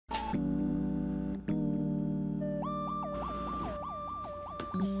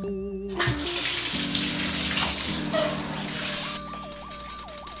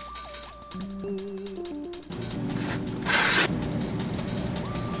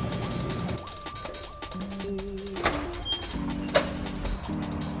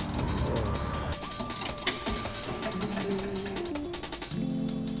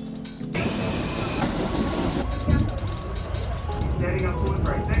Standing up forward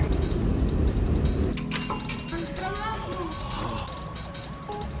for a second.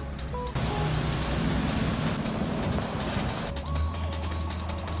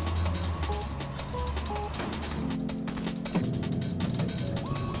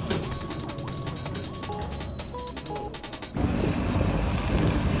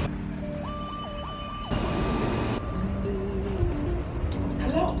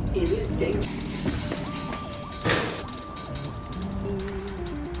 Hello, it is David.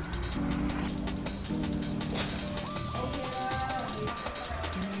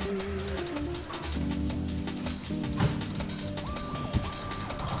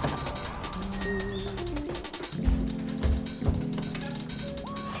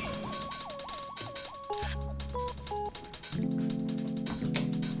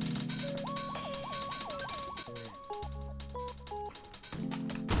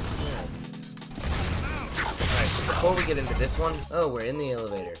 Before we get into this one, oh, we're in the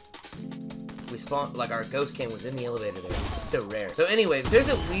elevator. We spawned, like, our ghost cam was in the elevator there. It's so rare. So anyway, there's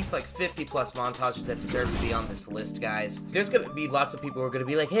at least like 50 plus montages that deserve to be on this list, guys. There's gonna be lots of people who are gonna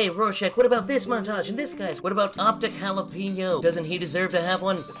be like, hey, Rorshaq, what about this montage? And this guy's, what about Optic Jalapeno? Doesn't he deserve to have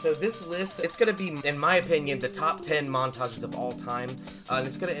one? So this list, it's gonna be, in my opinion, the top 10 montages of all time. And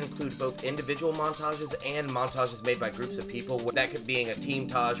it's gonna include both individual montages and montages made by groups of people. That could being a team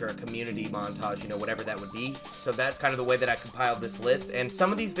taj or a community montage, you know, whatever that would be. So that's kind of the way that I compiled this list. And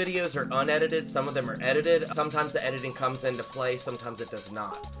some of these videos are unedited, some of them are edited. Sometimes the editing comes into play, sometimes it does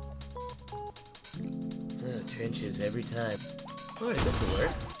not. Trenches every time. Alright, this will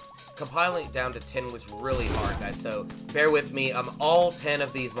work. Compiling it down to 10 was really hard, guys, so bear with me. All 10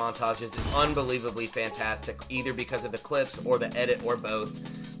 of these montages is unbelievably fantastic, either because of the clips or the edit or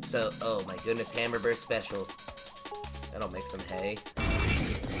both. So, oh my goodness, Hammerburst special. That'll make some hay.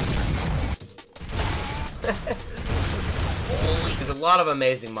 There's a lot of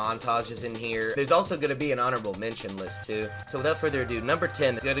amazing montages in here. There's also going to be an honorable mention list, too. So without further ado, number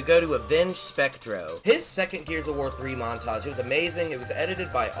 10, going to go to Avenge Spectro. His second Gears of War 3 montage, it was amazing. It was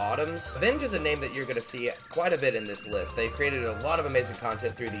edited by Autumns. Avenge is a name that you're going to see quite a bit in this list. They've created a lot of amazing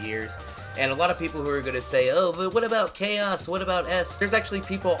content through the years. And a lot of people who are going to say, oh, but what about Chaos? What about S? There's actually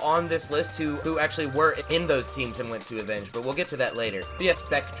people on this list who actually were in those teams and went to Avenge, but we'll get to that later. But yeah,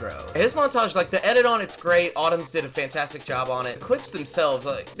 Spectro. His montage, like, the edit on it's great. Autumns did a fantastic job on it. Clips themselves,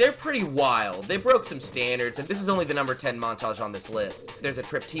 like, they're pretty wild. They broke some standards, and this is only the number 10 montage on this list. There's a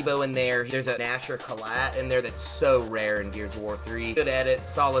Trip Tebow in there. There's a gnasher collat in there that's so rare in Gears of War 3. Good edit,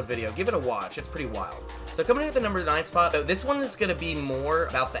 solid video. Give it a watch. It's pretty wild. So coming in at the number 9 spot, this one is going to be more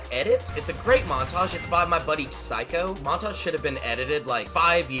about the edit. It's a great montage. It's by my buddy Psycho. Montage should have been edited like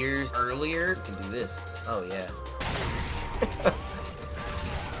 5 years earlier. You can do this. Oh, yeah.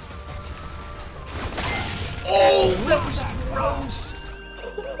 Oh, that was gross.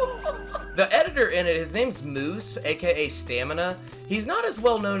 The editor in it, his name's Moose, aka Stamina. He's not as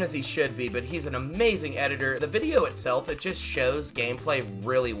well known as he should be, but he's an amazing editor. The video itself, it just shows gameplay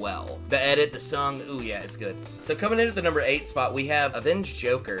really well. The edit, the song, ooh yeah, it's good. So coming in at the number 8 spot, we have Avenge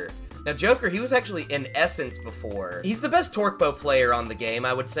Joker. Now, Joker, he was actually in Essence before. He's the best torque bow player on the game,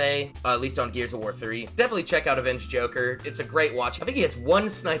 I would say, at least on Gears of War 3. Definitely check out Avenge Joker. It's a great watch. I think he has one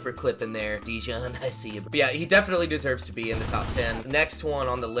sniper clip in there. Dijon, I see you. But yeah, he definitely deserves to be in the top 10. Next one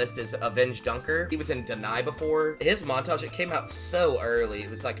on the list is Avenge Dunker. He was in Deny before. His montage, it came out so early. It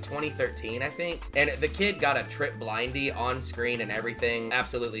was like 2013, I think. And the kid got a trip blindy on screen and everything.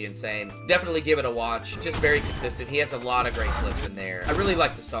 Absolutely insane. Definitely give it a watch. Just very consistent. He has a lot of great clips in there. I really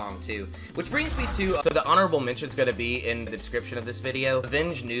like the song, too. Which brings me to, so the honorable mention is going to be in the description of this video.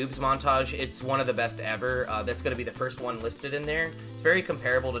 Avenge Noob's montage, it's one of the best ever. That's going to be the first one listed in there. It's very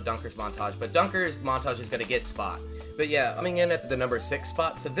comparable to Dunker's montage, but Dunker's montage is going to get spot. But yeah, coming in at the number 6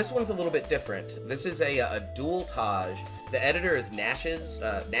 spot, so this one's a little bit different. This is a dual taj. The editor is Nash.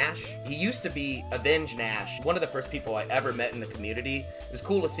 He used to be Avenge Nash, one of the first people I ever met in the community. It was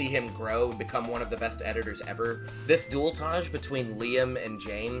cool to see him grow and become one of the best editors ever. This dual taj between Liam and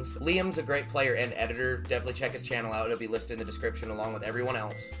James, Liam's a great player and editor. Definitely check his channel out. It'll be listed in the description along with everyone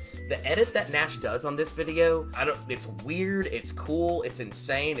else. The edit that Gnash does on this video, it's weird, it's cool, it's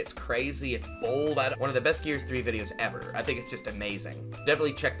insane, it's crazy, it's bold. One of the best Gears 3 videos ever. I think it's just amazing.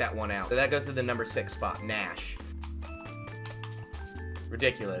 Definitely check that one out. So that goes to the number 6 spot, Gnash.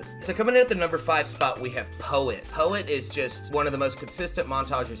 Ridiculous. So coming in at the number 5 spot, we have Poet. Poet is just one of the most consistent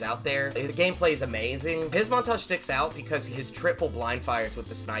montagers out there. His gameplay is amazing. His montage sticks out because his triple blind fires with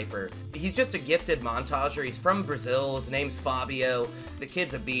the sniper. He's just a gifted montager. He's from Brazil. His name's Fabio. The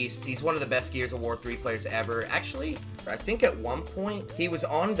kid's a beast. He's one of the best Gears of War 3 players ever. Actually, I think at one point, he was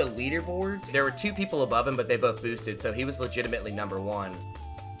on the leaderboards. There were 2 people above him, but they both boosted, so he was legitimately number 1.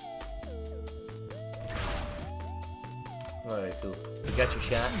 Alright, cool. You got your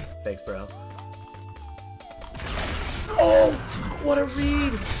shot? Thanks, bro. Oh! What a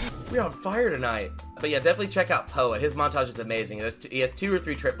read! We're on fire tonight. But yeah, definitely check out Poet. His montage is amazing. He has 2 or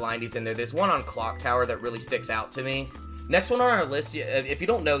 3 trip blindies in there. There's one on Clock Tower that really sticks out to me. Next one on our list, if you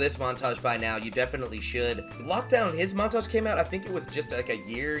don't know this montage by now, you definitely should. Lockdown, his montage came out, I think it was just like a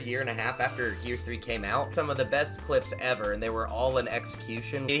year and a half after Gears 3 came out. Some of the best clips ever, and they were all in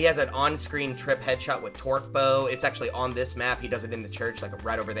execution. He has an on-screen trip headshot with torque bow. It's actually on this map. He does it in the church, like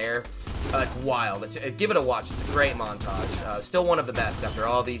right over there. It's wild. Give it a watch. It's a great montage. Still one of the best after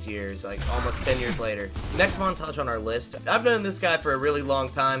all these years, like almost 10 years later. Next montage on our list. I've known this guy for a really long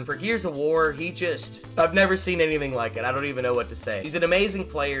time. For Gears of War, I've never seen anything like it. I don't even know what to say. He's an amazing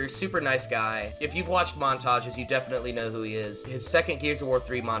player, super nice guy. If you've watched montages, you definitely know who he is. His second Gears of War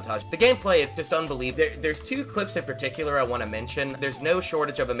 3 montage. The gameplay, it's just unbelievable. There's 2 clips in particular I want to mention. There's no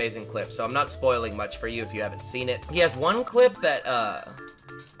shortage of amazing clips, so I'm not spoiling much for you if you haven't seen it. He has one clip that,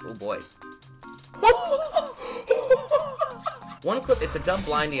 oh boy. One clip, it's a dub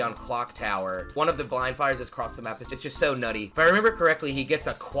blindy on Clock Tower. One of the blind fires is across the map. It's just so nutty. If I remember correctly, he gets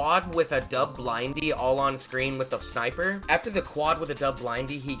a quad with a dub blindy all on screen with the sniper. After the quad with a dub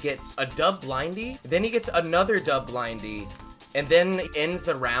blindy, he gets a dub blindy, then he gets another dub blindy, and then ends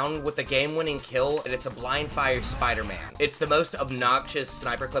the round with a game-winning kill, and it's a blind fire Spider-Man. It's the most obnoxious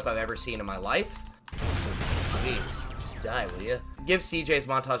sniper clip I've ever seen in my life. Jeez, just die, will ya? Give CJ's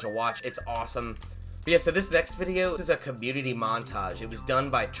montage a watch. It's awesome. But yeah, so this next video is a community montage. It was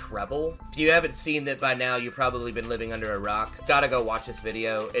done by Treble. If you haven't seen that by now, you've probably been living under a rock. Gotta go watch this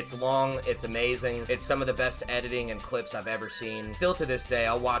video. It's long, it's amazing. It's some of the best editing and clips I've ever seen. Still to this day,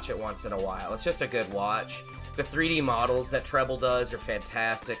 I'll watch it once in a while. It's just a good watch. The 3D models that Treble does are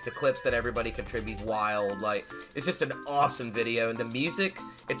fantastic. The clips that everybody contributes, wild. Like, it's just an awesome video. And the music,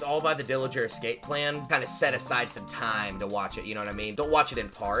 it's all by the Dillinger Escape Plan. Kind of set aside some time to watch it, you know what I mean? Don't watch it in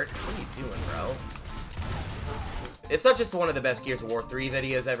parts. What are you doing, bro? It's not just one of the best Gears of War 3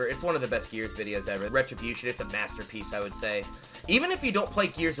 videos ever, it's one of the best Gears videos ever. Retribution, it's a masterpiece, I would say. Even if you don't play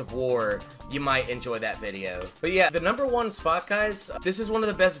Gears of War, you might enjoy that video. But yeah, the number 1 spot, guys, this is one of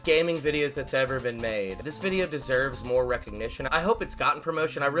the best gaming videos that's ever been made. This video deserves more recognition. I hope it's gotten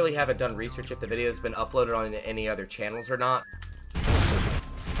promotion. I really haven't done research if the video has been uploaded on any other channels or not.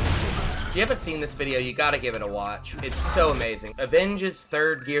 If you haven't seen this video, you gotta give it a watch. It's so amazing. Avenge's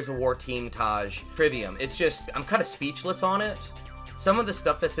 3rd Gears of War Team Taj Trivium. It's just, I'm kind of speechless on it. Some of the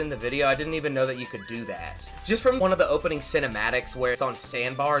stuff that's in the video, I didn't even know that you could do that. Just from one of the opening cinematics where it's on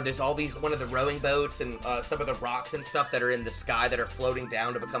Sandbar, and there's all these, one of the rowing boats and some of the rocks and stuff that are in the sky that are floating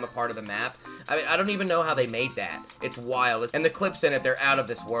down to become a part of the map. I mean, I don't even know how they made that. It's wild. And the clips in it, they're out of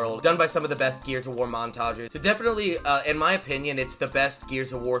this world. Done by some of the best Gears of War montages. So definitely, in my opinion, it's the best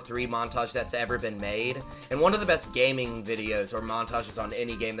Gears of War 3 montage that's ever been made. And one of the best gaming videos or montages on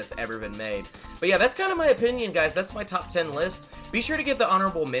any game that's ever been made. But yeah, that's kind of my opinion, guys. That's my top 10 list. Be sure to give the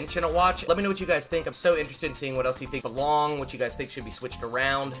honorable mention a watch. Let me know what you guys think. I'm so interested in seeing what else you think belong, what you guys think should be switched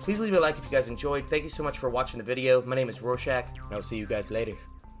around. Please leave a like if you guys enjoyed. Thank you so much for watching the video. My name is Rorshaq, and I'll see you guys later.